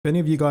If any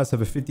of you guys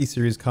have a 50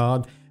 series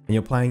card and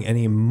you're playing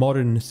any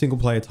modern single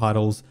player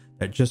titles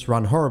that just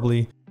run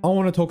horribly, I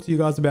want to talk to you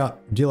guys about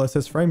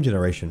DLSS frame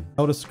generation.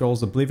 Elder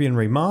Scrolls Oblivion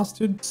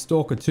Remastered,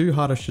 Stalker 2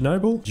 Heart of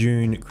Chernobyl,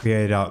 Dune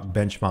Creator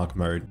Benchmark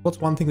Mode. What's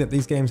one thing that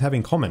these games have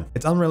in common?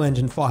 It's Unreal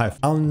Engine 5.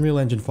 Unreal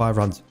Engine 5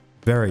 runs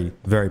very,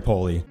 very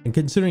poorly. And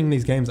considering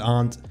these games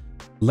aren't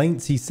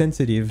latency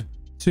sensitive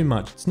too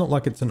much, it's not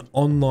like it's an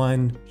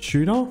online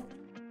shooter,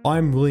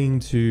 I'm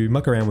willing to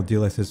muck around with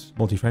DLSS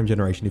multi-frame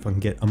generation if I can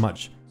get a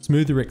much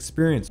smoother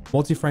experience.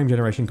 Multi-frame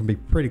generation can be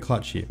pretty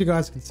clutch here. You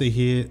guys can see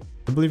here,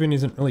 Oblivion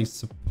isn't really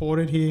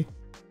supported here,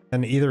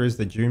 and either is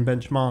the Dune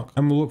benchmark.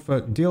 And we'll look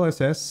for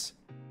DLSS,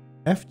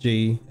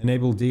 FG,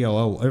 enable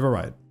DLL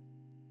override.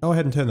 Go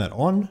ahead and turn that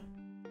on,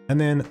 and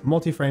then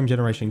multi-frame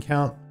generation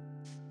count.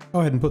 Go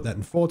ahead and put that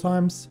in 4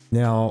 times.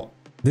 Now,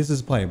 this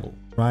is playable,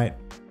 right?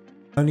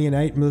 Only an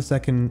 8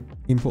 millisecond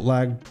input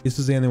lag. This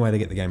is the only way to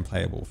get the game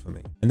playable for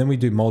me. And then we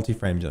do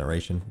multi-frame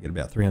generation. We get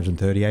about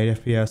 338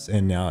 FPS,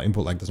 and now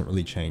input lag doesn't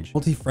really change.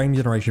 Multi-frame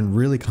generation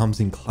really comes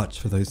in clutch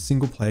for those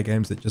single player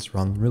games that just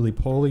run really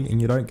poorly and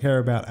you don't care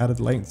about added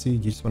latency. You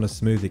just want a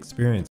smooth experience.